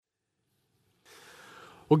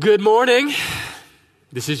Well, good morning.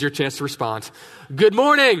 This is your chance to respond. Good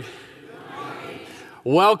morning.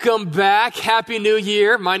 Welcome back. Happy New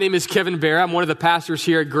Year. My name is Kevin Barra. I'm one of the pastors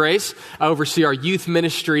here at Grace. I oversee our youth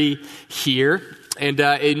ministry here.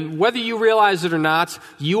 And whether you realize it or not,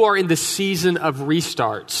 you are in the season of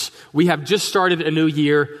restarts. We have just started a new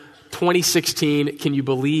year, 2016. Can you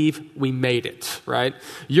believe we made it, right?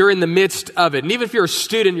 You're in the midst of it. And even if you're a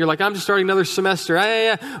student, you're like, I'm just starting another semester.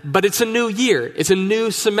 But it's a new year. It's a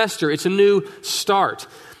new semester. It's a new start.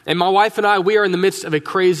 And my wife and I, we are in the midst of a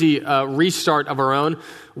crazy restart of our own.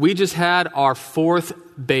 We just had our fourth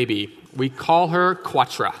baby. We call her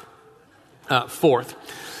Quatra, fourth.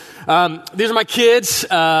 These are my kids.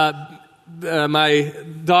 My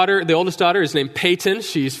daughter, the oldest daughter, is named Peyton.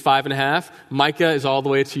 She's 5.5. Micah is all the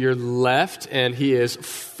way to your left, and he is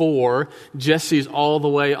 4. Jesse's all the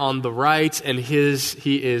way on the right, and he is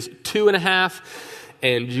 2.5.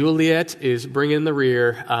 And Juliet is bringing in the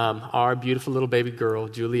rear, our beautiful little baby girl,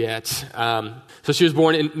 Juliet. So she was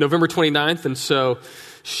born in November 29th, and so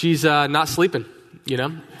she's not sleeping, you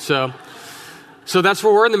know? So that's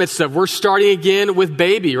what we're in the midst of. We're starting again with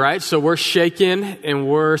baby, right? So we're shaking and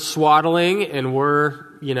we're swaddling and we're,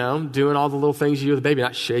 doing all the little things you do with the baby.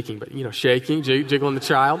 Not shaking, but, shaking, jiggling the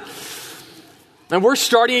child. And we're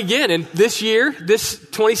starting again. And this year, this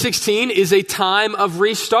 2016 is a time of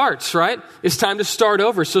restarts, right? It's time to start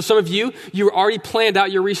over. So some of you already planned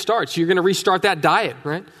out your restarts. You're going to restart that diet,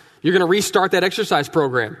 right? You're going to restart that exercise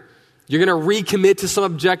program. You're going to recommit to some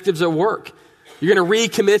objectives at work. You're going to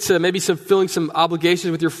recommit to maybe fulfilling some obligations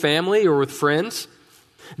with your family or with friends.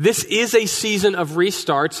 This is a season of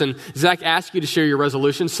restarts, and Zach asked you to share your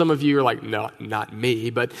resolutions. Some of you are like, no, not me,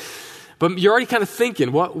 but you're already kind of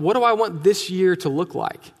thinking, what do I want this year to look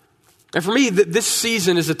like? And for me, this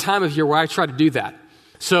season is a time of year where I try to do that.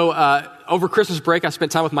 So over Christmas break, I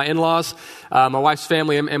spent time with my in-laws, my wife's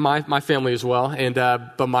family, and my family as well.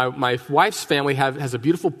 But my wife's family has a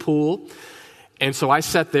beautiful pool. And so I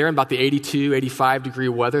sat there in about the 82, 85 degree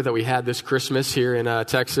weather that we had this Christmas here in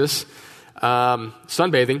Texas,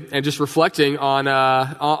 sunbathing and just reflecting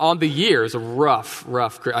on the year. It was a rough.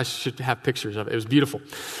 I should have pictures of it. It was beautiful.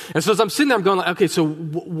 And so as I'm sitting there, I'm going like, okay, so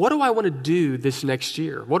what do I want to do this next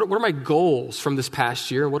year? What are my goals from this past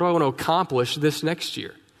year? And what do I want to accomplish this next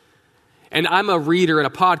year? And I'm a reader and a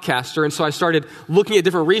podcaster, and so I started looking at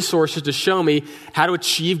different resources to show me how to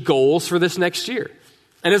achieve goals for this next year.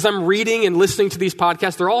 And as I'm reading and listening to these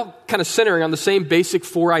podcasts, they're all kind of centering on the same basic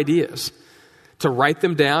 4 ideas. To write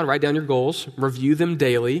down your goals, review them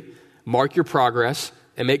daily, mark your progress,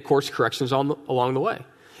 and make course corrections along the way.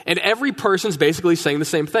 And every person's basically saying the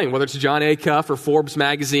same thing, whether it's John Acuff or Forbes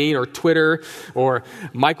magazine or Twitter or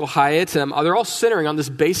Michael Hyatt. They're all centering on this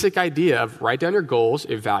basic idea of write down your goals,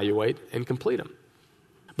 evaluate, and complete them.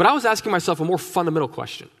 But I was asking myself a more fundamental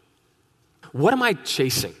question. What am I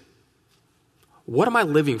chasing? What am I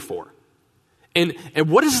living for? And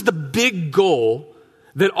what is the big goal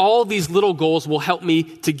that all these little goals will help me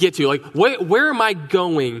to get to? Like, where am I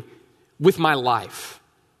going with my life?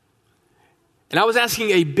 And I was asking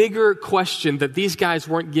a bigger question that these guys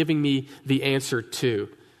weren't giving me the answer to.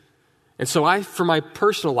 And so for my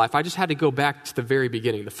personal life, I just had to go back to the very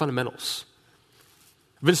beginning, the fundamentals.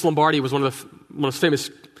 Vince Lombardi was one of the most famous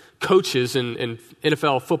coaches in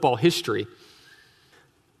NFL football history.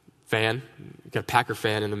 Fan. You got a Packer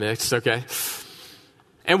fan in the mix, okay.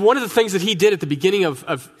 And one of the things that he did at the beginning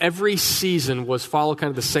of every season was follow kind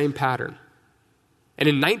of the same pattern. And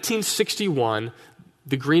in 1961,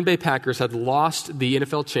 the Green Bay Packers had lost the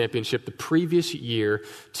NFL championship the previous year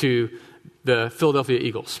to the Philadelphia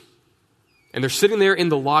Eagles. And they're sitting there in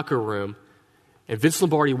the locker room, and Vince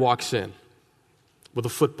Lombardi walks in with a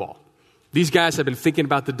football. These guys have been thinking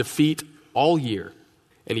about the defeat all year.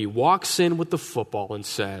 And he walks in with the football and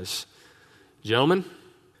says, "Gentlemen,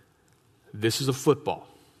 this is a football."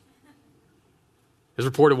 As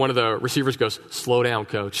reported, one of the receivers goes, "Slow down,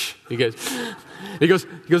 coach." He goes,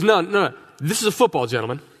 No. This is a football,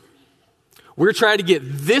 gentlemen. We're trying to get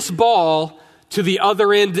this ball to the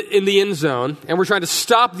other end in the end zone, and we're trying to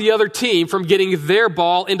stop the other team from getting their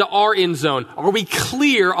ball into our end zone. Are we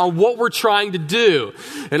clear on what we're trying to do?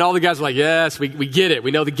 And all the guys are like, yes, we get it.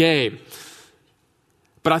 We know the game.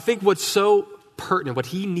 But I think what's so pertinent, what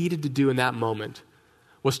he needed to do in that moment,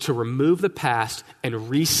 was to remove the past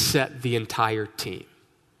and reset the entire team.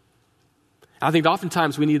 And I think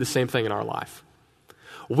oftentimes we need the same thing in our life.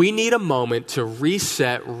 We need a moment to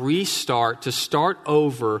reset, restart, to start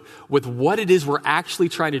over with what it is we're actually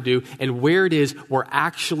trying to do and where it is we're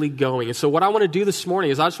actually going. And so what I want to do this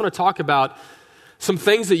morning is I just want to talk about some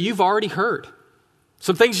things that you've already heard,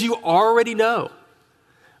 some things you already know.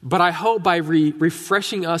 But I hope by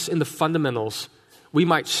refreshing us in the fundamentals, we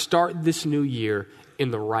might start this new year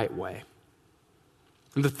in the right way.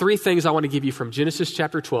 And the three things I want to give you from Genesis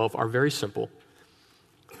chapter 12 are very simple.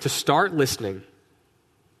 To start listening,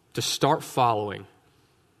 to start following,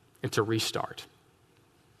 and to restart.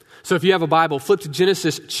 So if you have a Bible, flip to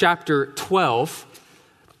Genesis chapter 12.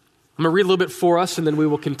 I'm going to read a little bit for us, and then we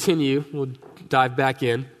will continue. We'll dive back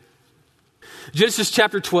in. Genesis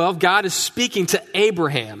chapter 12, God is speaking to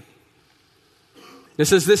Abraham. It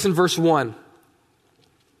says this in verse 1.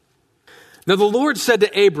 Now the Lord said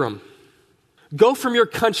to Abram, go from your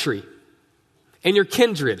country and your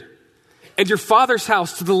kindred and your father's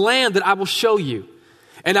house to the land that I will show you,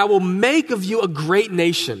 and I will make of you a great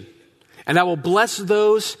nation, and I will bless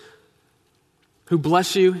those who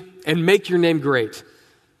bless you and make your name great,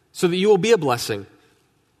 so that you will be a blessing.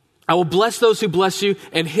 I will bless those who bless you,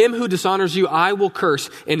 and him who dishonors you I will curse,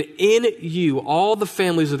 and in you all the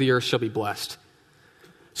families of the earth shall be blessed.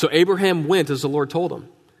 So Abraham went as the Lord told him,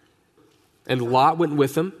 and Lot went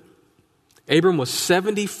with him. Abram was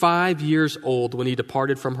 75 years old when he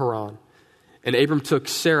departed from Haran. And Abram took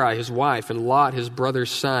Sarai, his wife, and Lot, his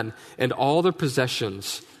brother's son, and all their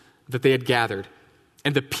possessions that they had gathered,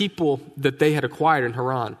 and the people that they had acquired in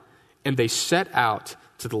Haran, and they set out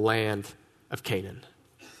to the land of Canaan.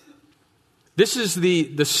 This is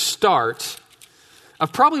the start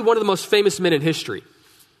of probably one of the most famous men in history.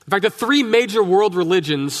 In fact, the three major world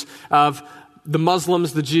religions of the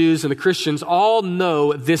Muslims, the Jews, and the Christians all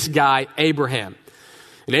know this guy, Abraham.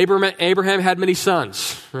 And Abraham had many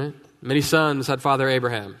sons, right? Many sons had Father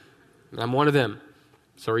Abraham. And I'm one of them.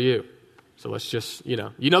 So are you. So let's just, you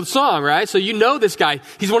know the song, right? So you know this guy.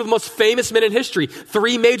 He's one of the most famous men in history.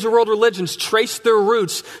 Three major world religions trace their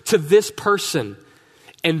roots to this person.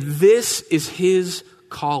 And this is his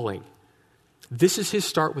calling. This is his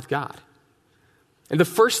start with God. And the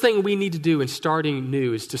first thing we need to do in starting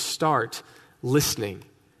new is to start listening.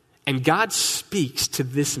 And God speaks to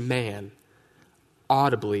this man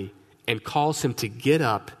audibly and calls him to get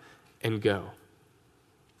up and go.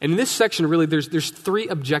 And in this section, really, there's three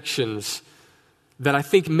objections that I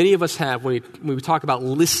think many of us have when we talk about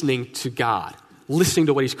listening to God, listening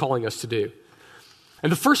to what he's calling us to do.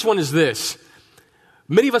 And the first one is this.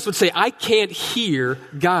 Many of us would say, I can't hear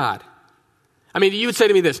God. I mean, you would say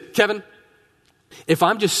to me this, Kevin, if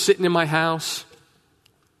I'm just sitting in my house,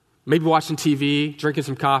 maybe watching TV, drinking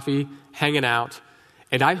some coffee, hanging out,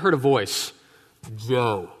 and I heard a voice,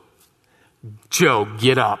 Joe,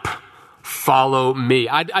 get up, follow me.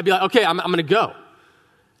 I'd be like, okay, I'm going to go.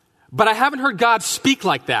 But I haven't heard God speak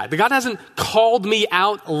like that. God hasn't called me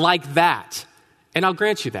out like that. And I'll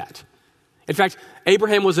grant you that. In fact,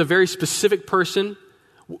 Abraham was a very specific person,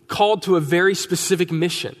 called to a very specific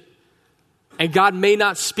mission. And God may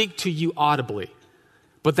not speak to you audibly,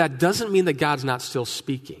 but that doesn't mean that God's not still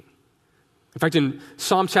speaking. In fact, in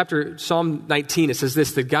Psalm 19, it says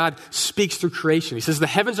this, that God speaks through creation. He says the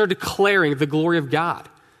heavens are declaring the glory of God.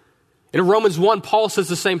 In Romans 1, Paul says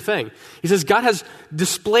the same thing. He says God has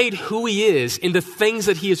displayed who he is in the things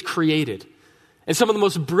that he has created. And some of the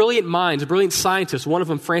most brilliant minds, brilliant scientists, one of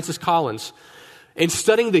them, Francis Collins, in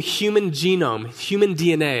studying the human genome, human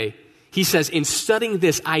DNA, he says, in studying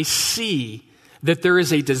this, I see that there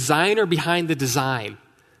is a designer behind the design.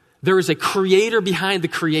 There is a creator behind the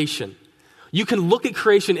creation. You can look at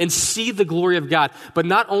creation and see the glory of God, but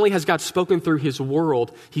not only has God spoken through his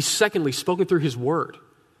world, he's secondly spoken through his word.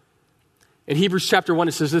 In Hebrews chapter 1,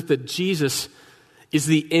 it says that Jesus is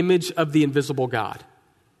the image of the invisible God.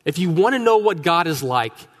 If you want to know what God is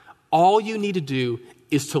like, all you need to do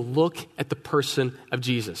is to look at the person of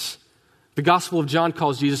Jesus. The Gospel of John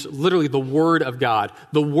calls Jesus literally the Word of God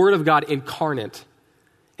incarnate.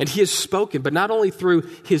 And he has spoken, but not only through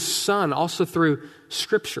his Son, also through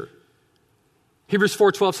Scripture. Hebrews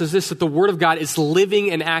 4:12 says this, that the Word of God is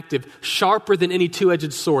living and active, sharper than any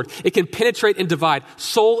two-edged sword. It can penetrate and divide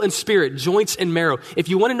soul and spirit, joints and marrow. If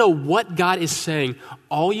you want to know what God is saying,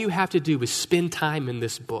 all you have to do is spend time in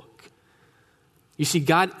this book. You see,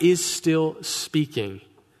 God is still speaking.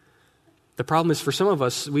 The problem is for some of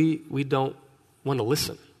us, we don't want to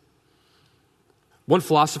listen. One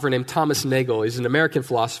philosopher named Thomas Nagel is an American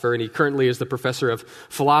philosopher, and he currently is the professor of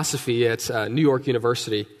philosophy at New York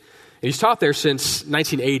University. And he's taught there since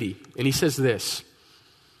 1980, and he says this,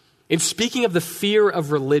 in speaking of the fear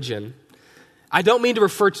of religion, I don't mean to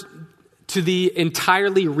refer to the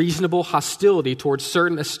entirely reasonable hostility towards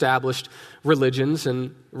certain established religions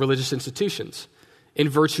and religious institutions in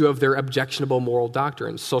virtue of their objectionable moral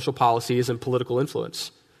doctrines, social policies, and political influence.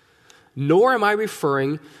 Nor am I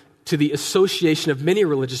referring to the association of many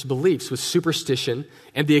religious beliefs with superstition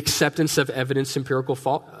and the acceptance of evidence empirical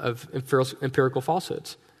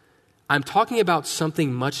falsehoods. I'm talking about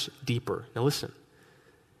something much deeper. Now listen,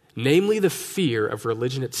 namely the fear of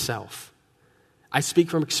religion itself. I speak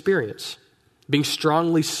from experience, being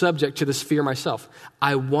strongly subject to this fear myself.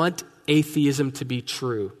 I want atheism to be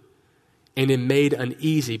true, and am made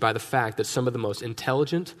uneasy by the fact that some of the most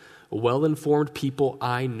intelligent, well-informed people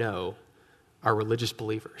I know are religious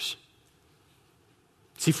believers.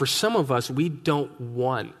 See, for some of us, we don't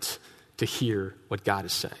want to hear what God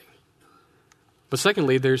is saying. But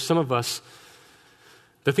secondly, there's some of us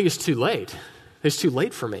that think it's too late. It's too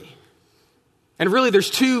late for me. And really, there's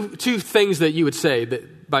two things that you would say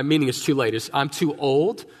that by meaning it's too late is I'm too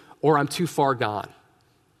old or I'm too far gone.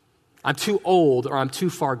 I'm too old or I'm too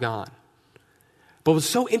far gone. But what's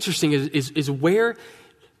so interesting is where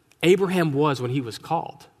Abraham was when he was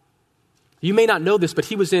called. You may not know this, but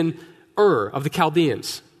he was in Ur of the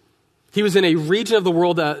Chaldeans. He was in a region of the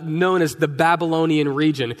world known as the Babylonian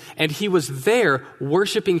region, and he was there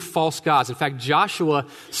worshiping false gods. In fact, Joshua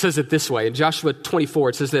says it this way. In Joshua 24,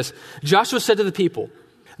 it says this, Joshua said to the people,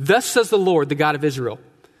 "Thus says the Lord, the God of Israel,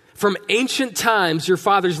 from ancient times your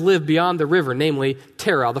fathers lived beyond the river, namely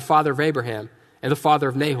Terah, the father of Abraham, and the father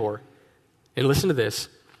of Nahor. And listen to this,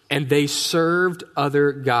 and they served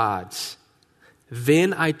other gods.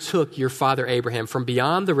 Then I took your father Abraham from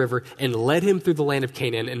beyond the river and led him through the land of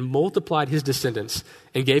Canaan and multiplied his descendants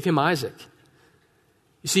and gave him Isaac."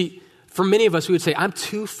 You see, for many of us, we would say, I'm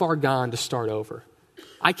too far gone to start over.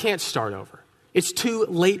 I can't start over. It's too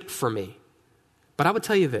late for me. But I would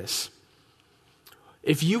tell you this.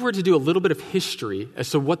 If you were to do a little bit of history as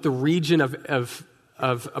to what the region of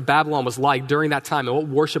Babylon was like during that time and what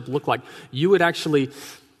worship looked like, you would actually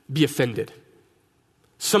be offended.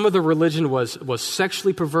 Some of the religion was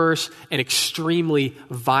sexually perverse and extremely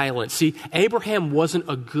violent. See, Abraham wasn't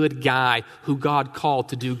a good guy who God called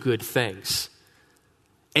to do good things.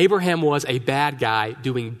 Abraham was a bad guy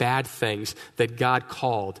doing bad things that God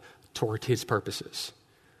called toward his purposes.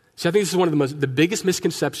 See, I think this is one of the biggest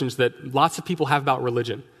misconceptions that lots of people have about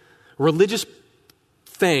religion. Religious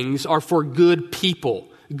things are for good people.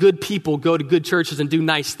 Good people go to good churches and do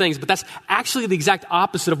nice things, but that's actually the exact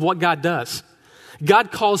opposite of what God does.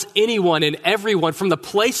 God calls anyone and everyone from the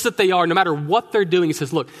place that they are, no matter what they're doing. He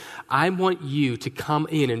says, look, I want you to come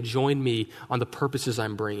in and join me on the purposes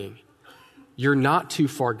I'm bringing. You're not too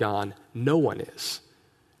far gone. No one is.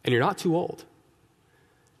 And you're not too old.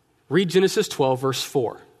 Read Genesis 12, verse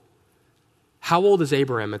 4. How old is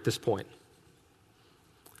Abraham at this point?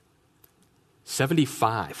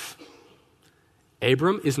 75.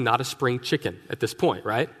 Abram is not a spring chicken at this point,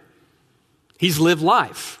 right? He's lived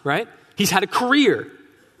life, right? He's had a career.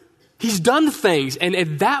 He's done things. And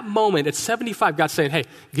at that moment, at 75, God's saying, hey,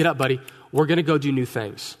 get up, buddy. We're going to go do new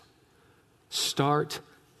things. Start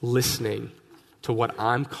listening to what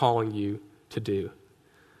I'm calling you to do.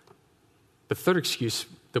 The third excuse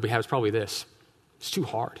that we have is probably this. It's too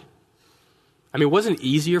hard. I mean, it wasn't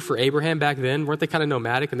easier for Abraham back then. Weren't they kind of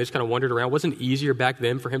nomadic and they just kind of wandered around? Wasn't it easier back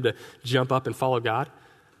then for him to jump up and follow God?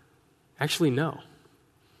 Actually, no.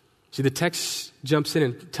 See, the text jumps in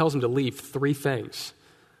and tells him to leave three things.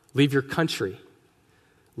 Leave your country,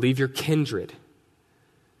 leave your kindred,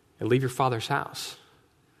 and leave your father's house.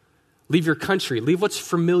 Leave your country, leave what's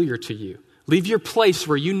familiar to you. Leave your place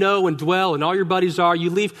where you know and dwell and all your buddies are. You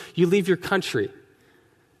leave your country.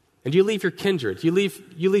 And you leave your kindred. You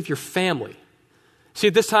leave your family. See,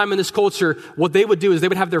 at this time in this culture, what they would do is they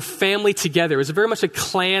would have their family together. It was very much a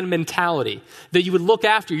clan mentality that you would look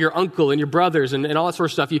after your uncle and your brothers and all that sort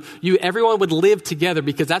of stuff. Everyone would live together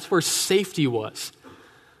because that's where safety was.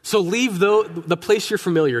 So leave the place you're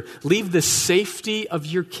familiar. Leave the safety of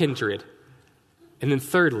your kindred. And then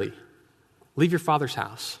thirdly, leave your father's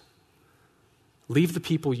house. Leave the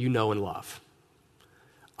people you know and love.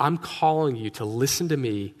 I'm calling you to listen to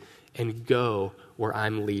me and go where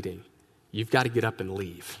I'm leading. You've got to get up and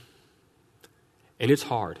leave. And it's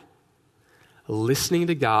hard. Listening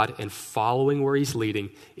to God and following where he's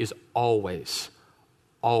leading is always,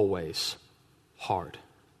 always hard.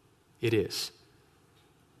 It is.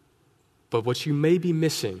 But what you may be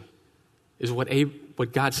missing is what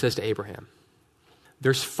God says to Abraham.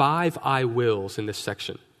 There's 5 I wills in this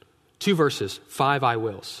section. 2 verses, 5 I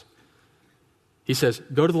wills. He says,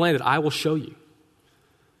 go to the land that I will show you.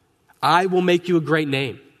 I will make you a great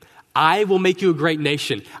name. I will make you a great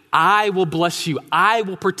nation. I will bless you. I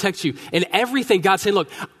will protect you. And everything, God's saying, look,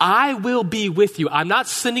 I will be with you. I'm not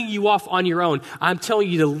sending you off on your own. I'm telling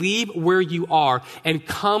you to leave where you are and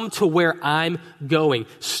come to where I'm going.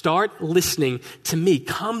 Start listening to me.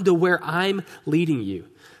 Come to where I'm leading you.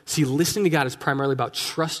 See, listening to God is primarily about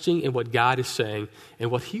trusting in what God is saying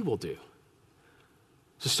and what he will do.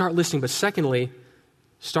 So start listening, but secondly,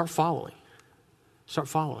 start following. Start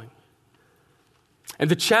following. And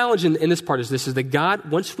the challenge in this part is this, is that God,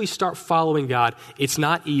 once we start following God, it's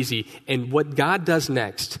not easy. And what God does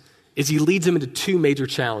next is he leads them into two major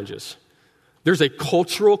challenges. There's a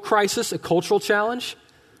cultural crisis, a cultural challenge,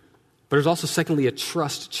 but there's also, secondly, a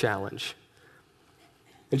trust challenge.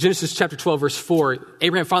 In Genesis chapter 12, verse 4,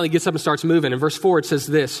 Abraham finally gets up and starts moving. In verse 4, it says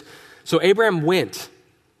this, so Abraham went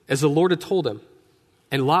as the Lord had told him,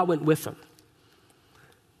 and Lot went with him.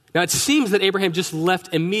 Now, it seems that Abraham just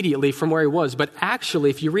left immediately from where he was, but actually,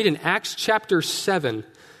 if you read in Acts chapter 7,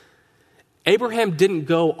 Abraham didn't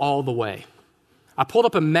go all the way. I pulled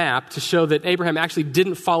up a map to show that Abraham actually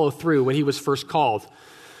didn't follow through when he was first called.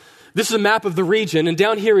 This is a map of the region, and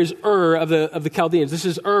down here is Ur of the Chaldeans. This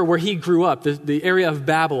is Ur where he grew up, the area of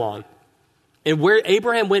Babylon. And where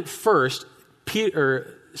Abraham went first,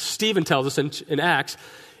 Stephen tells us in Acts,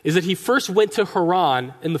 is that he first went to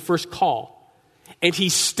Haran in the first call. And he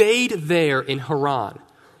stayed there in Haran.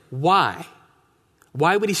 Why?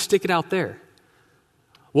 Why would he stick it out there?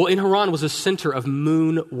 Well, in Haran was a center of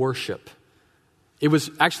moon worship. It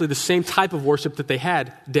was actually the same type of worship that they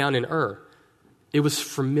had down in Ur. It was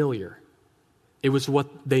familiar. It was what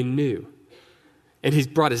they knew. And he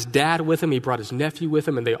brought his dad with him, he brought his nephew with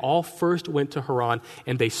him, and they all first went to Haran,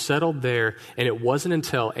 and they settled there. And it wasn't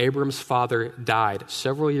until Abram's father died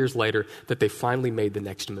several years later that they finally made the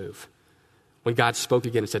next move. When God spoke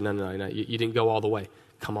again and said, no, you didn't go all the way.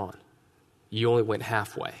 Come on. You only went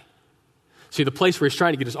halfway. See, the place where he's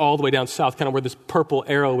trying to get is all the way down south, kind of where this purple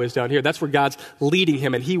arrow is down here. That's where God's leading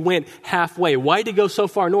him, and he went halfway. Why did he go so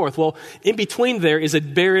far north? Well, in between there is a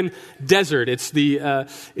barren desert. It's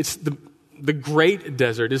the Great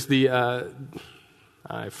Desert. It's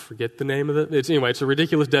I forget the name of it. It's a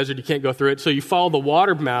ridiculous desert. You can't go through it. So you follow the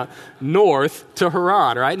water mount north to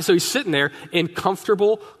Haran, right? And so he's sitting there in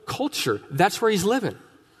comfortable culture. That's where he's living.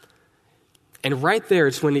 And right there,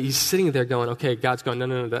 it's when he's sitting there going, okay, God's going,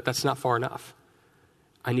 no, that's not far enough.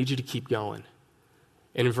 I need you to keep going.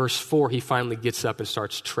 And in verse 4, he finally gets up and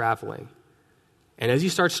starts traveling. And as he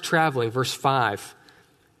starts traveling, verse 5,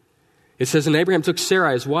 it says, and Abraham took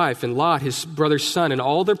Sarai, his wife, and Lot, his brother's son, and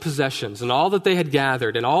all their possessions, and all that they had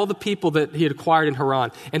gathered, and all the people that he had acquired in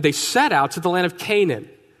Haran, and they set out to the land of Canaan.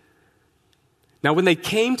 Now, when they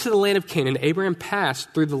came to the land of Canaan, Abraham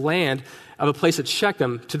passed through the land of a place at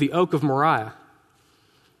Shechem to the oak of Moriah.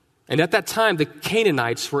 And at that time, the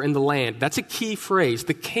Canaanites were in the land. That's a key phrase.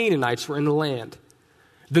 The Canaanites were in the land.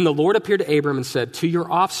 Then the Lord appeared to Abram and said, to your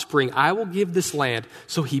offspring, I will give this land.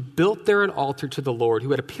 So he built there an altar to the Lord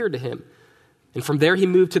who had appeared to him. And from there he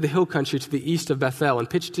moved to the hill country to the east of Bethel and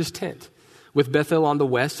pitched his tent, with Bethel on the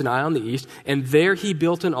west and Ai on the east. And there he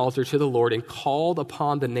built an altar to the Lord and called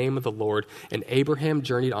upon the name of the Lord. And Abraham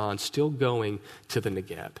journeyed on, still going to the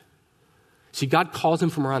Negeb. See, God calls him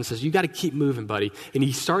from around and says, you got to keep moving, buddy. And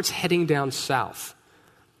he starts heading down south.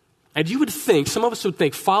 And you would think, some of us would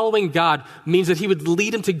think, following God means that he would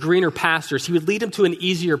lead him to greener pastures. He would lead him to an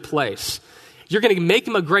easier place. You're going to make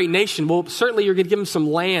him a great nation. Well, certainly you're going to give him some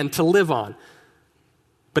land to live on.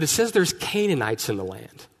 But it says there's Canaanites in the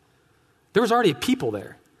land. There was already a people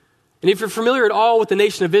there. And if you're familiar at all with the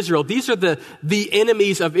nation of Israel, these are the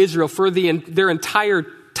enemies of Israel for their entire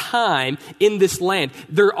time in this land.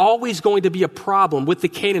 They're always going to be a problem with the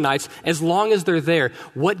Canaanites as long as they're there.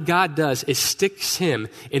 What God does is sticks him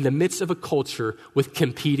in the midst of a culture with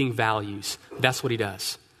competing values. That's what he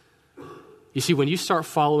does. You see, when you start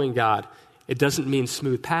following God, it doesn't mean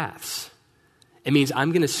smooth paths. It means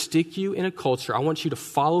I'm going to stick you in a culture. I want you to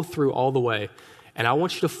follow through all the way. And I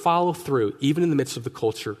want you to follow through even in the midst of the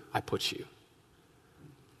culture I put you.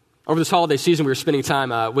 Over this holiday season, we were spending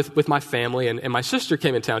time with my family, and my sister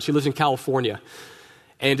came in town. She lives in California.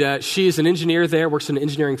 And she is an engineer there, works in an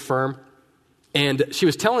engineering firm. And she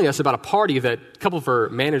was telling us about a party that a couple of her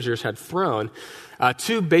managers had thrown.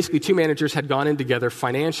 Two managers had gone in together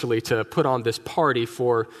financially to put on this party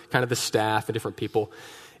for kind of the staff and different people.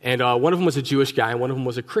 And one of them was a Jewish guy, and one of them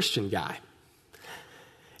was a Christian guy.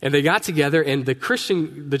 And they got together, and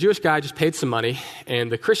the Jewish guy just paid some money,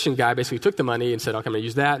 and the Christian guy basically took the money and said, okay, I'm going to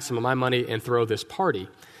use that, some of my money, and throw this party.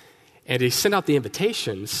 And he sent out the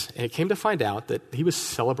invitations, and it came to find out that he was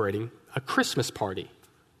celebrating a Christmas party.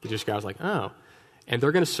 The Jewish guy was like, oh, and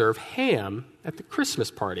they're going to serve ham at the Christmas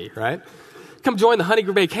party, right? Come join the Honey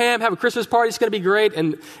Baked Ham, have a Christmas party, it's going to be great.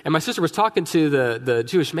 And my sister was talking to the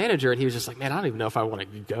Jewish manager, and he was just like, man, I don't even know if I want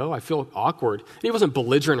to go. I feel awkward. And he wasn't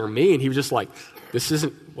belligerent or mean. He was just like, this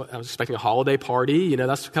isn't what I was expecting, a holiday party. You know,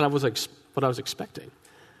 that's kind of what I was expecting.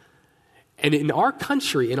 And in our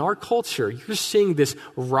country, in our culture, you're seeing this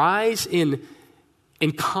rise in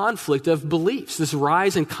conflict of beliefs, this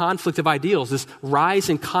rise in conflict of ideals, this rise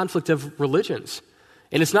in conflict of religions.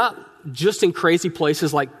 And it's not just in crazy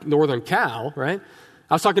places like Northern Cal, right?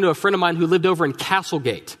 I was talking to a friend of mine who lived over in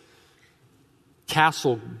Castlegate,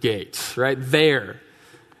 right there.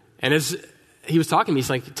 And as he was talking to me, he's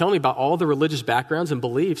like telling me about all the religious backgrounds and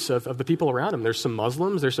beliefs of the people around him. There's some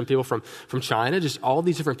Muslims, there's some people from China, just all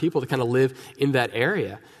these different people that kind of live in that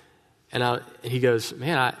area. And he goes,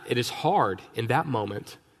 man, it is hard in that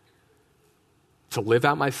moment to live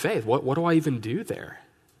out my faith. What do I even do there?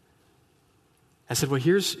 I said, well,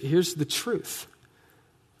 here's the truth.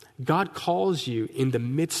 God calls you in the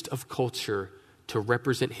midst of culture to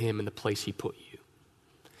represent him in the place he put you.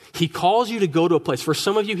 He calls you to go to a place. For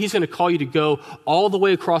some of you, he's going to call you to go all the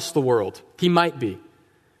way across the world. He might be.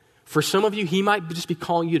 For some of you, he might just be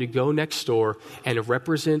calling you to go next door and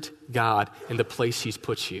represent God in the place he's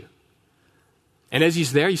put you. And as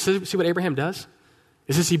he's there, you see what Abraham does?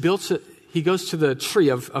 It says he goes to the tree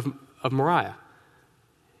of Moriah.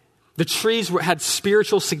 The trees had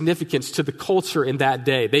spiritual significance to the culture in that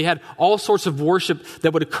day. They had all sorts of worship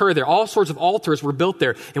that would occur there. All sorts of altars were built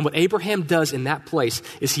there. And what Abraham does in that place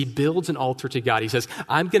is he builds an altar to God. He says,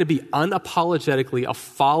 I'm going to be unapologetically a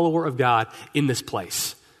follower of God in this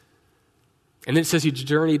place. And then it says he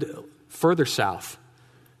journeyed further south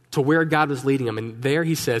to where God was leading him. And there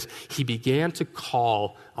he says, he began to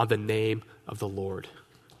call on the name of the Lord.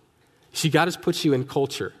 See, God has put you in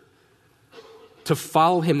culture. To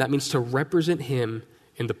follow him, that means to represent him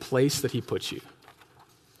in the place that he puts you.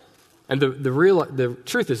 And the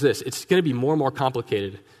truth is this, it's going to be more and more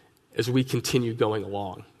complicated as we continue going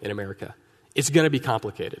along in America. It's going to be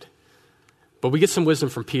complicated. But we get some wisdom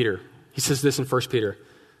from Peter. He says this in 1 Peter,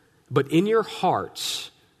 but in your hearts,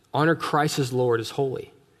 honor Christ as Lord as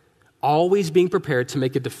holy, always being prepared to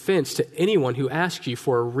make a defense to anyone who asks you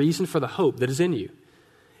for a reason for the hope that is in you.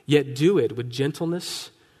 Yet do it with gentleness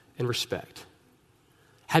and respect.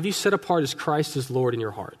 Have you set apart as Christ as Lord in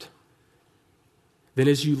your heart? Then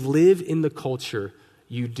as you live in the culture,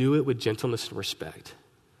 you do it with gentleness and respect.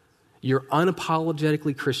 You're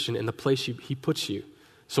unapologetically Christian in the place he puts you.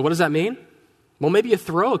 So what does that mean? Well, maybe you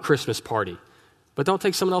throw a Christmas party, but don't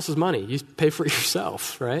take someone else's money. You pay for it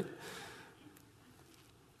yourself, right?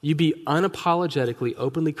 You be unapologetically,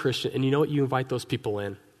 openly Christian, and you know what? You invite those people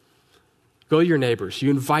in. Go to your neighbors. You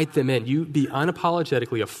invite them in. You be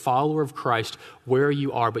unapologetically a follower of Christ where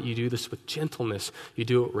you are, but you do this with gentleness. You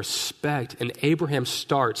do it with respect. And Abraham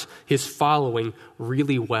starts his following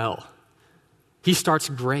really well. He starts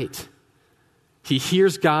great. He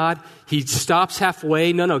hears God. He stops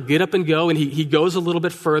halfway. No, get up and go. And he goes a little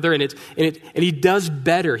bit further, and he does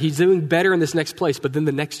better. He's doing better in this next place, but then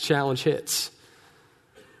the next challenge hits.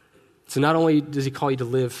 So not only does he call you to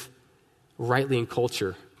live rightly in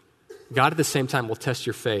culture, God at the same time will test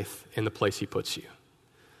your faith in the place he puts you.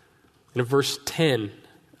 And in verse 10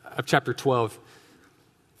 of chapter 12,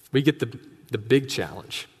 we get the big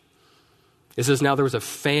challenge. It says, now there was a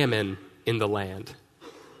famine in the land.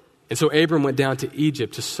 And so Abram went down to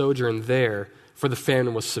Egypt to sojourn there, for the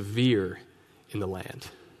famine was severe in the land.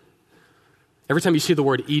 Every time you see the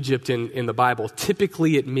word Egypt in the Bible,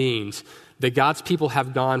 typically it means that God's people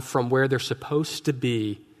have gone from where they're supposed to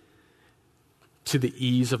be to the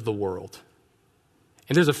ease of the world.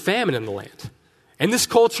 And there's a famine in the land. And this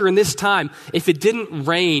culture in this time, if it didn't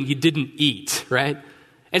rain, you didn't eat, right?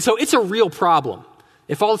 And so it's a real problem.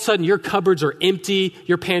 If all of a sudden your cupboards are empty,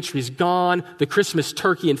 your pantry's gone, the Christmas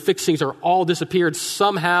turkey and fixings are all disappeared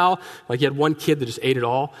somehow, like you had one kid that just ate it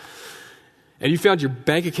all, and you found your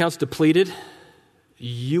bank accounts depleted,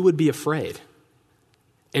 you would be afraid.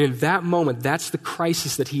 And in that moment, that's the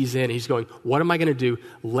crisis that he's in. He's going, what am I going to do?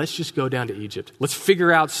 Let's just go down to Egypt. Let's figure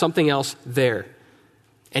out something else there.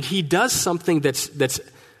 And he does something that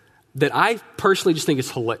I personally just think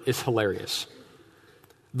is hilarious.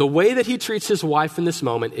 The way that he treats his wife in this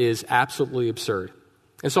moment is absolutely absurd.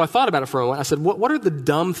 And so I thought about it for a moment. I said, what are the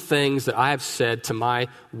dumb things that I have said to my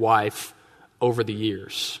wife over the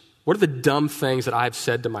years? What are the dumb things that I've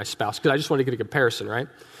said to my spouse? Because I just want to get a comparison, right?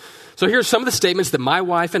 So here's some of the statements that my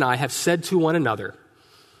wife and I have said to one another.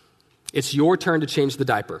 It's your turn to change the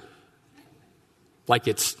diaper. Like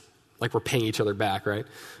we're paying each other back, right?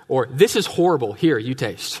 Or this is horrible. Here, you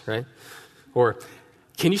taste, right? Or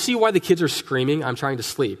can you see why the kids are screaming? I'm trying to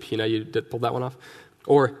sleep. You know, you pulled that one off.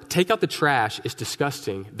 Or take out the trash. It's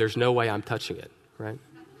disgusting. There's no way I'm touching it, right?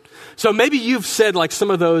 So maybe you've said like some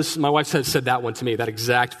of those. My wife said that one to me, that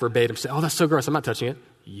exact verbatim. Oh, that's so gross. I'm not touching it.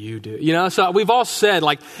 You do. You know, so we've all said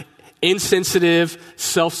like, insensitive,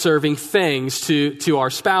 self-serving things to our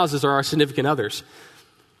spouses or our significant others.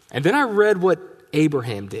 And then I read what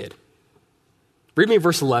Abraham did. Read me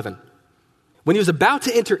verse 11. When he was about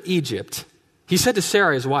to enter Egypt, he said to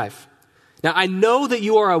Sarai, his wife, "Now I know that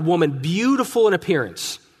you are a woman beautiful in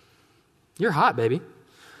appearance." You're hot, baby.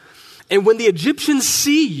 "And when the Egyptians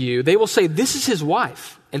see you, they will say, 'This is his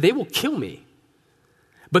wife,' and they will kill me.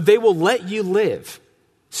 But they will let you live.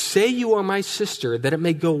 Say you are my sister, that it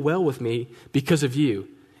may go well with me because of you,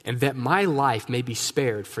 and that my life may be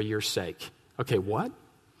spared for your sake." Okay, what?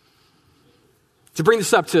 To bring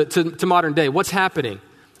this up to modern day, what's happening?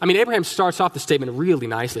 I mean, Abraham starts off the statement really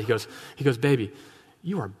nicely. He goes, "Baby,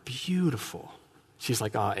 you are beautiful." She's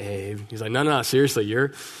like, "Oh, Abe." He's like, no, seriously,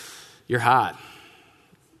 you're hot.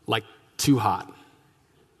 Like, too hot.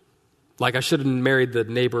 Like, I should have married the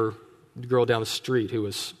neighbor girl down the street who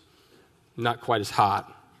was not quite as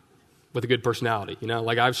hot with a good personality, you know?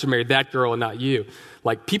 Like, I should have married that girl and not you.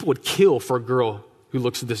 Like, people would kill for a girl who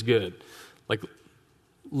looks this good. Like,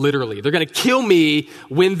 literally. They're going to kill me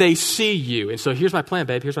when they see you. And so here's my plan,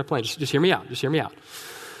 babe. Here's my plan. Just hear me out. Just hear me out.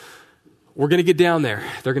 We're going to get down there.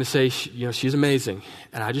 They're going to say, she's amazing.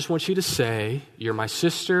 And I just want you to say, you're my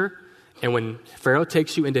sister. And when Pharaoh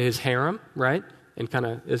takes you into his harem, right, and kind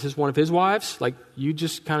of is one of his wives, like, you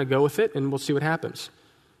just kind of go with it and we'll see what happens.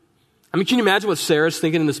 I mean, can you imagine what Sarah's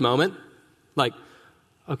thinking in this moment? Like,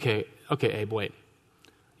 okay, Abe, wait.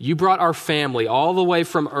 You brought our family all the way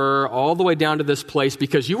from Ur, all the way down to this place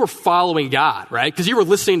because you were following God, right? Because you were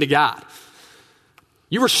listening to God.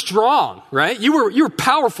 You were strong, right? You were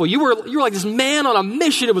powerful. You were like this man on a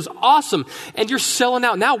mission. It was awesome. And you're selling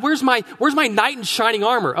out. Now, where's my knight in shining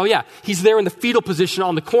armor? Oh yeah, he's there in the fetal position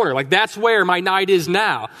on the corner. Like, that's where my knight is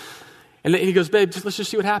now. And he goes, "Babe, let's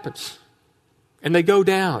just see what happens." And they go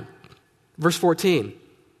down. Verse 14.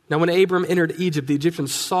 "Now when Abram entered Egypt, the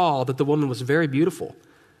Egyptians saw that the woman was very beautiful.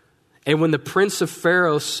 And when the prince of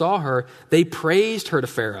Pharaoh saw her, they praised her to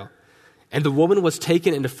Pharaoh. And the woman was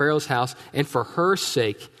taken into Pharaoh's house, and for her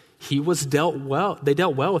sake, they dealt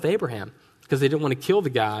well with Abraham, because they didn't want to kill the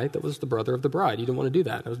guy that was the brother of the bride. He didn't want to do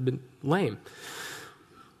that. That was a bit lame.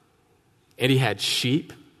 And he had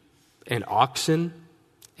sheep and oxen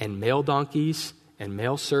and male donkeys and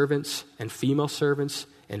male servants and female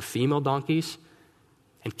donkeys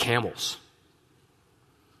and camels."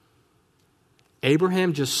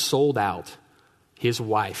 Abraham just sold out his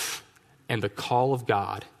wife and the call of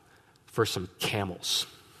God for some camels.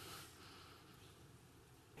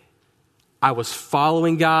 I was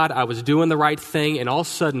following God. I was doing the right thing. And all of a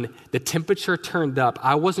sudden, the temperature turned up.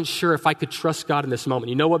 I wasn't sure if I could trust God in this moment.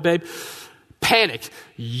 You know what, babe? Panicked.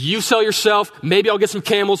 You sell yourself. Maybe I'll get some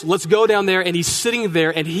camels. Let's go down there. And he's sitting there,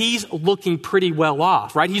 and he's looking pretty well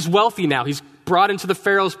off, right? He's wealthy now. He's brought into the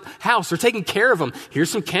Pharaoh's house. They're taking care of him. Here's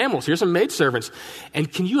some camels. Here's some maidservants.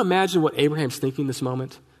 And can you imagine what Abraham's thinking this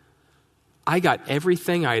moment? I got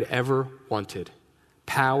everything I had ever wanted.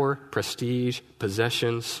 Power, prestige,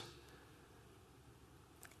 possessions.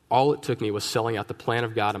 All it took me was selling out the plan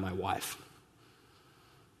of God and my wife.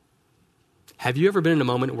 Have you ever been in a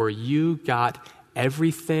moment where you got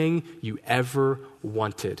everything you ever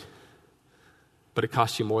wanted, but it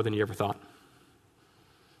cost you more than you ever thought?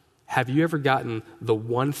 Have you ever gotten the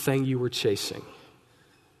one thing you were chasing,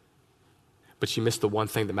 but you missed the one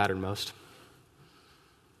thing that mattered most?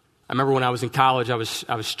 I remember when I was in college, I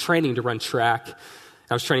was training to run track.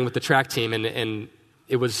 I was training with the track team, and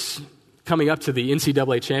it was coming up to the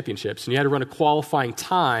NCAA championships, and you had to run a qualifying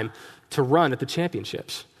time to run at the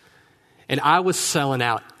championships. And I was selling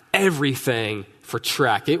out everything for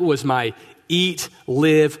track. It was my eat,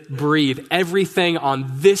 live, breathe, everything on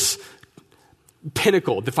this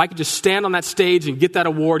pinnacle. If I could just stand on that stage and get that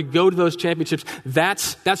award, go to those championships,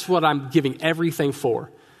 that's what I'm giving everything for.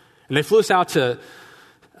 And they flew us out to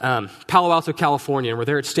Palo Alto, California, and we're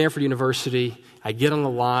there at Stanford University. I get on the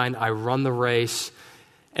line, I run the race.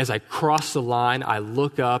 As I cross the line, I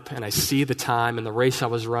look up and I see the time in the race I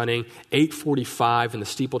was running, 8:45 in the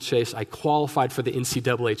steeplechase. I qualified for the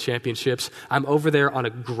NCAA championships. I'm over there on a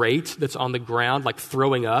grate that's on the ground, like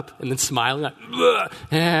throwing up and then smiling, like,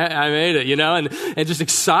 I made it, and just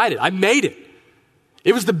excited. I made it.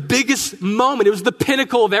 It was the biggest moment. It was the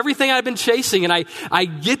pinnacle of everything I'd been chasing. And I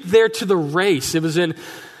get there to the race. It was in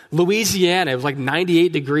Louisiana. It was like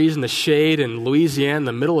 98 degrees in the shade in Louisiana in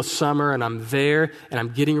the middle of summer, and I'm there, and I'm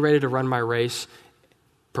getting ready to run my race,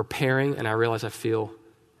 preparing, and I realize I feel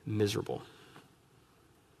miserable.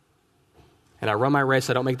 And I run my race.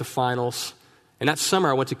 I don't make the finals. And that summer,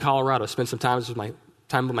 I went to Colorado, spent some time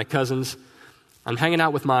with my cousins. I'm hanging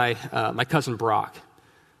out with my cousin Brock.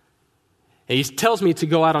 And he tells me to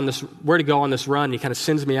go out on this, where to go on this run. He kind of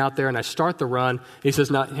sends me out there, and I start the run. He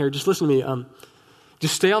says, "Now, here, just listen to me.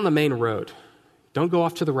 Just stay on the main road. Don't go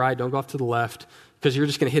off to the right. Don't go off to the left, because you're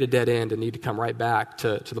just going to hit a dead end and need to come right back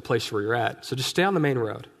to the place where you're at. So just stay on the main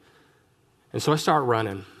road." And so I start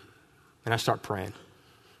running, and I start praying.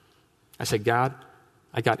 I say, "God,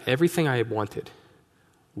 I got everything I wanted.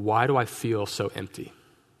 Why do I feel so empty?"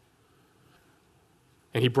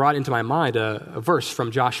 And he brought into my mind a verse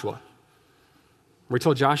from Joshua, where he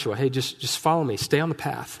told Joshua, "Hey, just follow me. Stay on the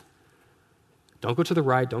path. Don't go to the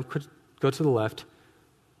right. Don't go to the left.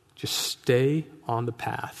 Just stay on the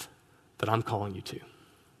path that I'm calling you to."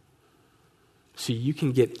 See, you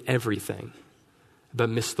can get everything, but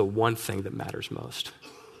miss the one thing that matters most.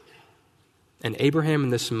 And Abraham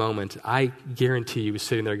in this moment, I guarantee you, was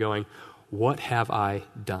sitting there going, "What have I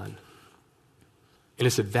done?" And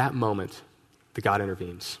it's at that moment that God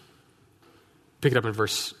intervenes. Pick it up in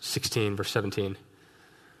verse 16, verse 17.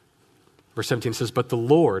 Verse 17 says, "But the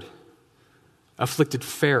Lord afflicted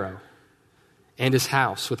Pharaoh and his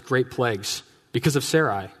house with great plagues because of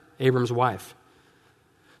Sarai, Abram's wife.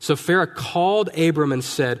 So Pharaoh called Abram and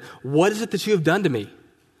said, 'What is it that you have done to me?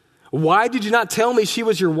 Why did you not tell me she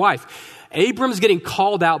was your wife?'" Abram's getting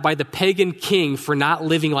called out by the pagan king for not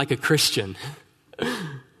living like a Christian. He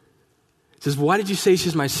says, "Why did you say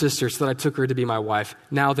she's my sister so that I took her to be my wife?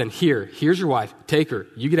 Now then, here's your wife. Take her.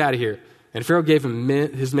 You get out of here." And Pharaoh gave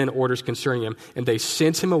his men orders concerning him, and they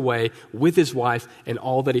sent him away with his wife and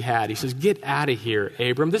all that he had. He says, "Get out of here,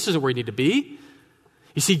 Abram. This isn't where you need to be."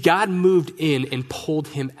 You see, God moved in and pulled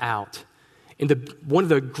him out. One of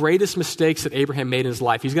the greatest mistakes that Abraham made in his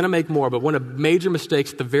life, he's going to make more, but one of the major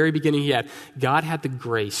mistakes at the very beginning he had, God had the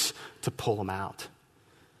grace to pull him out.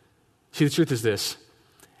 See, the truth is this: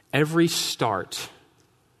 every start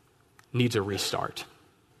needs a restart.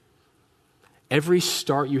 Every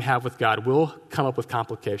start you have with God will come up with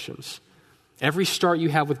complications. Every start you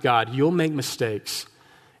have with God, you'll make mistakes.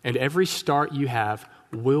 And every start you have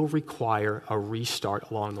will require a restart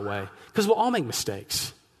along the way. Because we'll all make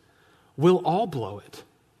mistakes. We'll all blow it.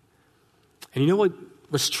 And you know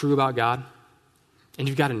what's true about God? And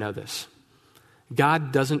you've got to know this.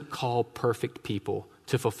 God doesn't call perfect people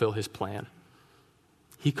to fulfill his plan.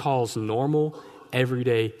 He calls normal,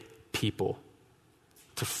 everyday people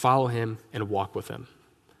to follow him and walk with him.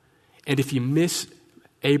 And if you miss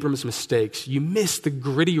Abram's mistakes, you miss the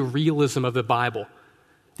gritty realism of the Bible.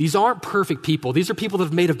 These aren't perfect people. These are people that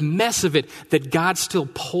have made a mess of it that God still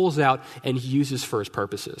pulls out and uses for his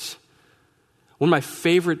purposes. One of my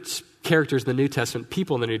favorite characters in the New Testament,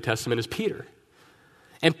 people in the New Testament, is Peter.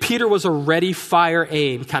 And Peter was a ready, fire,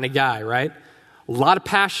 aim kind of guy, right? A lot of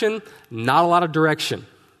passion, not a lot of direction.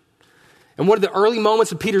 And one of the early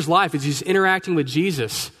moments of Peter's life is he's interacting with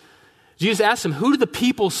Jesus. Jesus asks him, "Who do the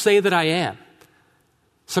people say that I am?"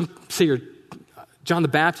 Some say you're John the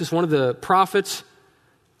Baptist, one of the prophets.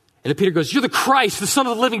 And then Peter goes, "You're the Christ, the Son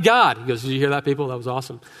of the living God." He goes, "Did you hear that, people? That was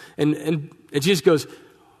awesome." And Jesus goes,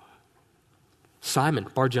 "Simon,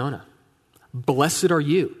 Bar-Jonah, blessed are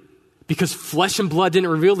you, because flesh and blood didn't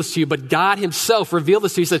reveal this to you, but God himself revealed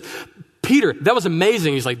this to you." He said, "Peter, that was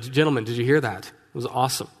amazing." He's like, "Gentlemen, did you hear that? It was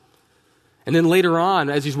awesome." And then later on,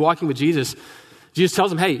 as he's walking with Jesus, Jesus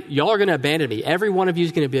tells him, "Hey, y'all are going to abandon me. Every one of you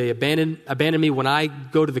is going to be abandon me when I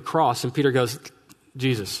go to the cross." And Peter goes,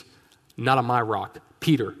 "Jesus, not on my rock.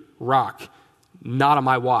 Peter, rock, not on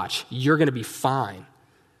my watch. You're going to be fine."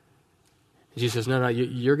 And Jesus says, No,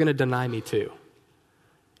 you're going to deny me too."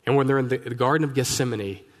 And when they're in the Garden of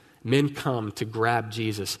Gethsemane, men come to grab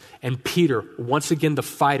Jesus. And Peter, once again the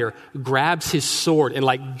fighter, grabs his sword and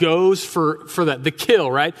like goes for the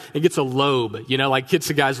kill, right? And gets a lobe, gets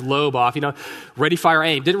the guy's lobe off, ready, fire,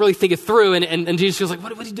 aim. Didn't really think it through. And Jesus goes like,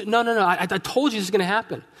 what did he do? No, I told you this is going to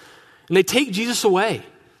happen. And they take Jesus away.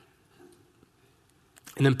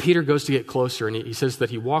 And then Peter goes to get closer, and he says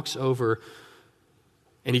that he walks over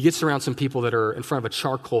and he gets around some people that are in front of a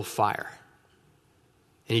charcoal fire.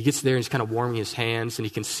 And he gets there and he's kind of warming his hands, and he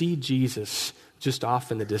can see Jesus just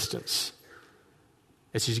off in the distance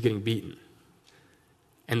as he's getting beaten.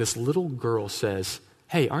 And this little girl says,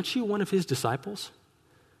 "Hey, aren't you one of his disciples?"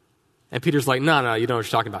 And Peter's like, No, you don't know what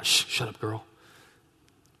you're talking about. Shh, shut up, girl.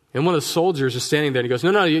 And one of the soldiers is standing there and he goes,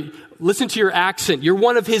 No, listen to your accent. You're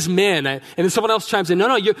one of his men. And then someone else chimes in,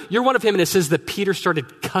 No, you're one of him. And it says that Peter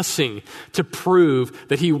started cussing to prove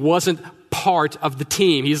that he wasn't part of the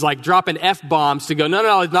team. He's like dropping F-bombs to go,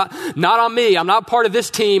 No, it's not on me. I'm not part of this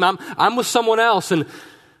team. I'm with someone else. And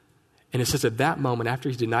it says at that moment, after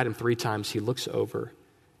he's denied him 3 times, he looks over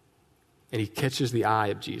and he catches the eye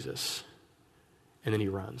of Jesus. And then he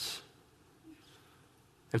runs.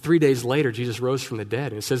 And 3 days later, Jesus rose from the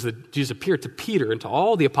dead. And it says that Jesus appeared to Peter and to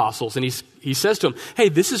all the apostles. And he says to them, hey,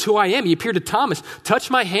 this is who I am. He appeared to Thomas. Touch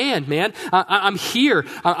my hand, man. I'm here.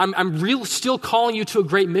 I'm still calling you to a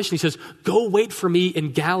great mission. He says, go wait for me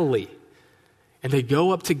in Galilee. And they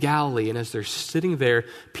go up to Galilee. And as they're sitting there,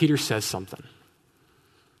 Peter says something.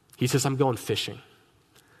 He says, I'm going fishing.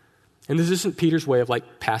 And this isn't Peter's way of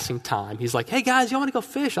like passing time. He's like, hey guys, you want to go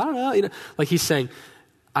fish? I don't know. Like he's saying,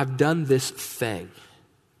 I've done this thing.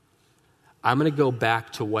 I'm going to go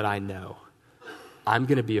back to what I know. I'm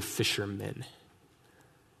going to be a fisherman.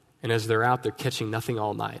 And as they're out, they're catching nothing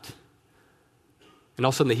all night. And all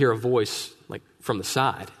of a sudden they hear a voice like from the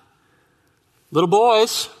side. Little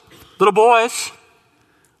boys,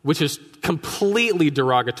 which is completely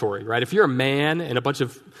derogatory, right? If you're a man and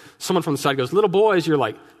someone from the side goes, little boys, you're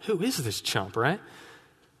like, who is this chump, right?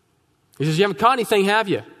 He says, you haven't caught anything, have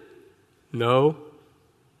you? No.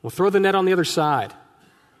 Well, throw the net on the other side.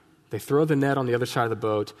 They throw the net on the other side of the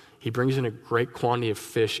boat. He brings in a great quantity of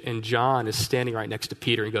fish, and John is standing right next to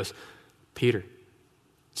Peter. He goes, Peter,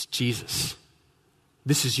 it's Jesus.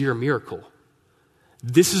 This is your miracle.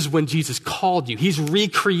 This is when Jesus called you. He's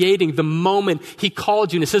recreating the moment he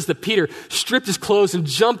called you. And it says that Peter stripped his clothes and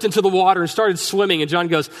jumped into the water and started swimming. And John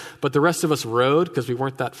goes, but the rest of us rowed because we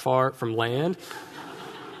weren't that far from land.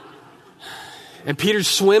 And Peter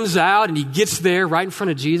swims out and he gets there right in front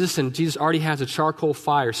of Jesus, and Jesus already has a charcoal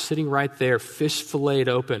fire sitting right there, fish filleted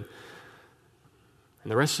open.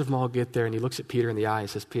 And the rest of them all get there, and he looks at Peter in the eye and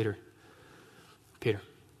says, Peter, do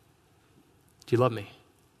you love me?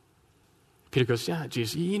 Peter goes, yeah,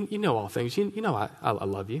 Jesus, you know all things. You know I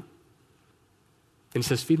love you. And he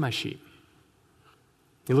says, feed my sheep.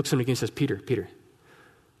 He looks at him again and says, Peter,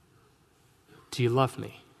 do you love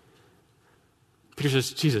me? Peter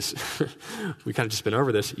says, Jesus, we kind of just been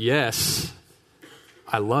over this. Yes,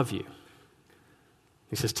 I love you.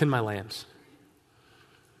 He says, tend my lambs.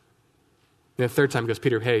 And the third time he goes,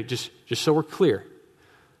 Peter, hey, just so we're clear,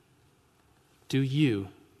 do you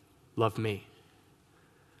love me?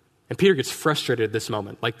 And Peter gets frustrated at this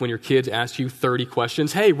moment. Like when your kids ask you 30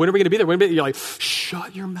 questions, hey, when are we going to be there? You're like,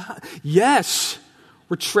 shut your mouth. Yes,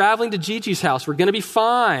 we're traveling to Gigi's house. We're going to be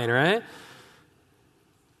fine, right?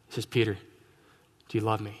 He says, Peter, do you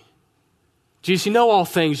love me? Jesus, you know all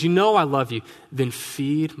things. You know I love you. Then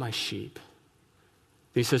feed my sheep.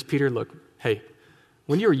 He says, Peter, look, hey,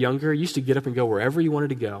 when you were younger, you used to get up and go wherever you wanted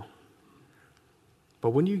to go.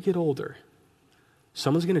 But when you get older,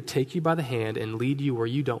 someone's going to take you by the hand and lead you where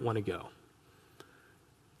you don't want to go.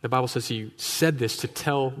 The Bible says he said this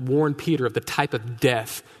to warn Peter of the type of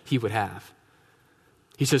death he would have.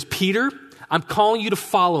 He says, Peter, I'm calling you to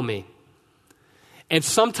follow me. And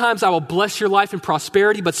sometimes I will bless your life in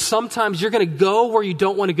prosperity, but sometimes you're going to go where you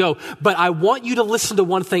don't want to go. But I want you to listen to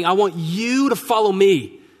one thing. I want you to follow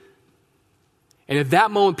me. And at that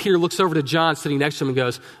moment, Peter looks over to John sitting next to him and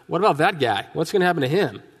goes, what about that guy? What's going to happen to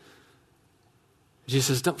him? Jesus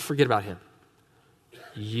says, don't forget about him.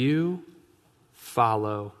 You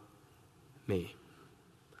follow me.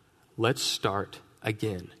 Let's start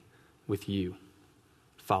again with you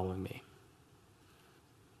following me.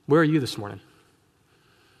 Where are you this morning?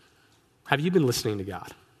 Have you been listening to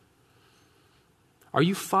God? Are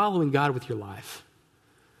you following God with your life?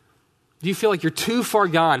 Do you feel like you're too far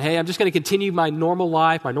gone? Hey, I'm just going to continue my normal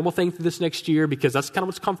life, my normal thing through this next year because that's kind of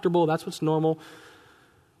what's comfortable, that's what's normal.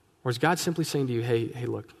 Or is God simply saying to you, hey,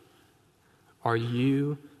 look, are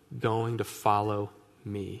you going to follow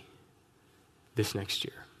me this next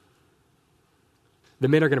year? The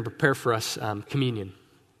men are going to prepare for us communion.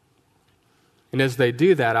 And as they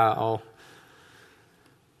do that, I'll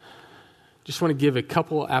just want to give a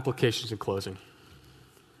couple applications in closing.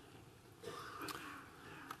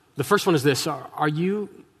 The first one is this. Are you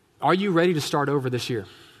ready to start over this year?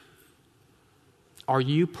 Are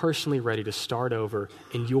you personally ready to start over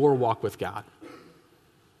in your walk with God?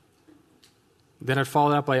 Then I'd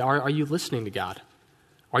follow that up by, are you listening to God?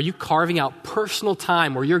 Are you carving out personal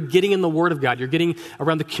time where you're getting in the Word of God, you're getting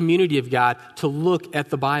around the community of God to look at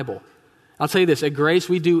the Bible? I'll tell you this, at Grace,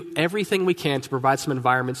 we do everything we can to provide some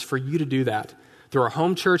environments for you to do that. Through our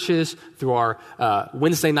home churches, through our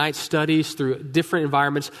Wednesday night studies, through different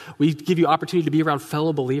environments, we give you opportunity to be around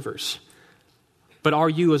fellow believers. But are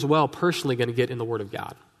you as well personally going to get in the Word of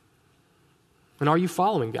God? And are you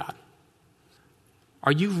following God?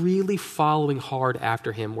 Are you really following hard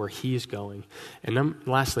after Him where He's going? And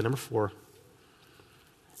lastly, number 4,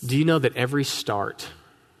 do you know that every start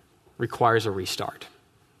requires a restart?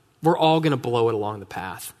 We're all going to blow it along the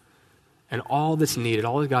path. And all that's needed,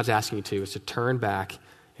 all that God's asking you to is to turn back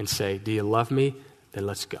and say, do you love me? Then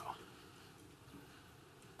let's go.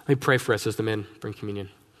 Let me pray for us as the men bring communion.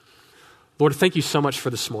 Lord, thank you so much for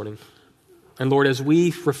this morning. And Lord, as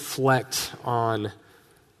we reflect on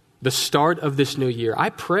the start of this new year, I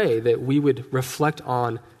pray that we would reflect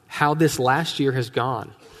on how this last year has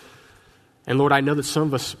gone. And Lord, I know that some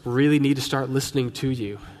of us really need to start listening to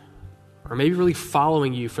you, or maybe really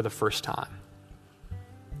following you for the first time.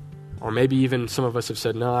 Or maybe even some of us have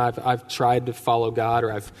said, no, I've tried to follow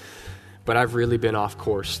God, but I've really been off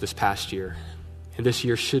course this past year. And this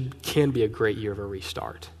year can be a great year of a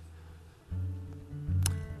restart.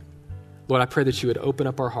 Lord, I pray that you would open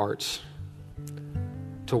up our hearts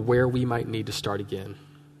to where we might need to start again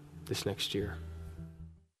this next year.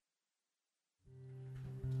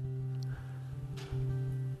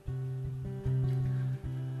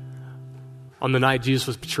 On the night Jesus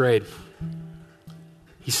was betrayed,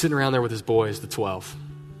 he's sitting around there with his boys, the 12.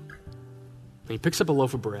 And he picks up a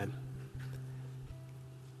loaf of bread. And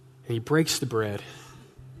he breaks the bread.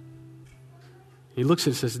 He looks at it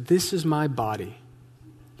and says, "This is my body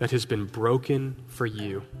that has been broken for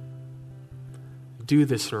you. Do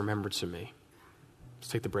this in remembrance of me." Let's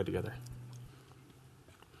take the bread together.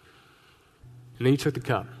 And then he took the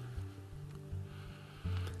cup.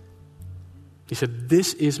 He said,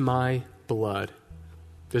 "This is my blood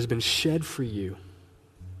that has been shed for you.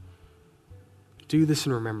 Do this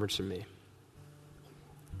in remembrance of me."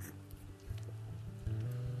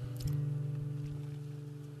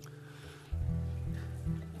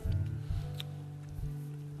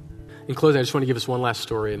 In closing, I just want to give us one last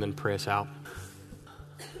story and then pray us out.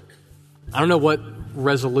 I don't know what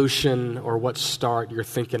resolution or what start you're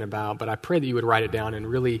thinking about, but I pray that you would write it down and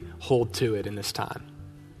really hold to it in this time.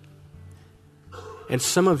 And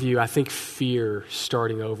some of you, I think, fear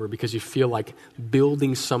starting over because you feel like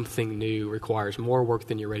building something new requires more work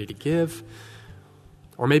than you're ready to give.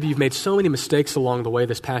 Or maybe you've made so many mistakes along the way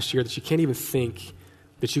this past year that you can't even think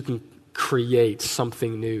that you can create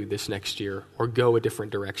something new this next year or go a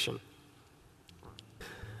different direction.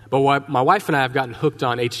 But my wife and I have gotten hooked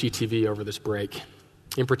on HGTV over this break.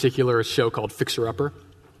 In particular, a show called Fixer Upper.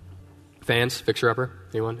 Fans? Fixer Upper?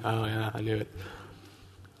 Anyone? Oh, yeah, I knew it.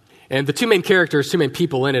 And the two main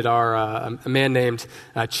people in it are a man named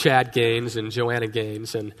Chad Gaines and Joanna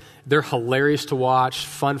Gaines, and they're hilarious to watch,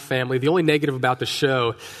 fun family. The only negative about the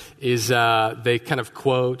show is they kind of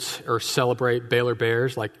quote or celebrate Baylor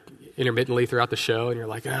Bears like intermittently throughout the show, and you're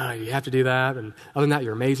like, you have to do that, and other than that,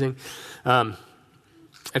 you're amazing.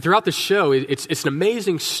 And throughout the show, it's an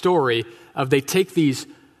amazing story of they take these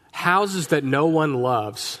houses that no one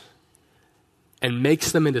loves and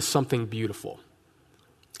makes them into something beautiful.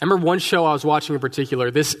 I remember one show I was watching in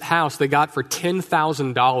particular, this house they got for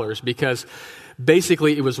 $10,000 because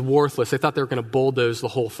basically it was worthless. They thought they were going to bulldoze the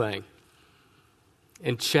whole thing.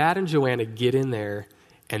 And Chad and Joanna get in there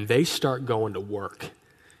and they start going to work.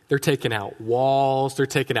 They're taking out walls, they're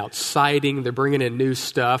taking out siding, they're bringing in new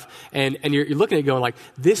stuff. And you're looking at it going like,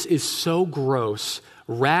 this is so gross.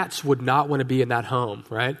 Rats would not want to be in that home,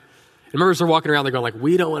 right? And remember as they're walking around, they're going like,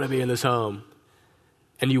 we don't want to be in this home.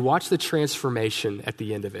 And you watch the transformation at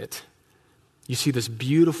the end of it. You see this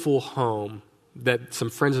beautiful home that some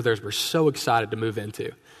friends of theirs were so excited to move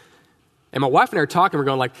into. And my wife and I are talking, we're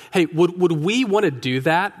going like, hey, would we want to do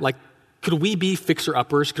that? Like, could we be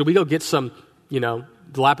fixer-uppers? Could we go get some,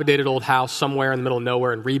 dilapidated old house somewhere in the middle of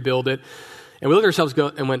nowhere and rebuild it? And we looked at ourselves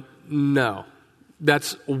and went, no,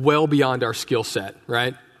 that's well beyond our skill set,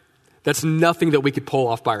 right? That's nothing that we could pull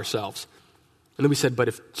off by ourselves. And then we said, but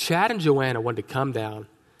if Chad and Joanna wanted to come down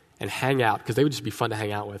and hang out, because they would just be fun to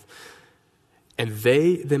hang out with, and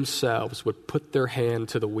they themselves would put their hand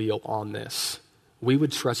to the wheel on this, we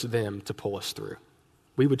would trust them to pull us through.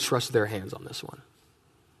 We would trust their hands on this one.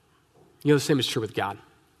 The same is true with God.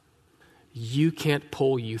 You can't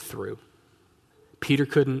pull you through. Peter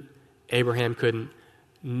couldn't, Abraham couldn't,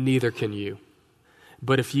 neither can you.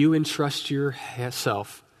 But if you entrust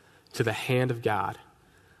yourself to the hand of God,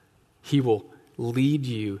 He will lead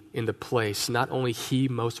you in the place not only He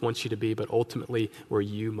most wants you to be, but ultimately where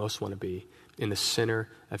you most want to be, in the center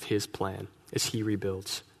of His plan as He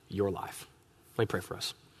rebuilds your life. Let me pray for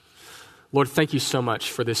us. Lord, thank you so much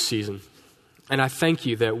for this season. And I thank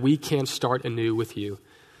you that we can start anew with you.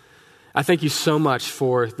 I thank you so much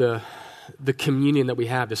for the communion that we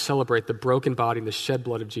have to celebrate the broken body and the shed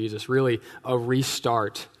blood of Jesus, really a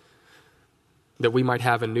restart that we might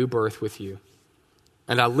have a new birth with you.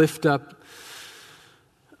 And I lift up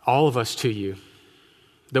all of us to you,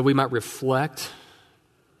 that we might reflect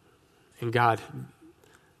and, God,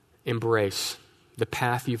 embrace the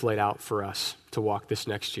path you've laid out for us to walk this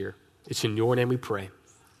next year. It's in your name we pray.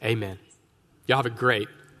 Amen. Y'all have a great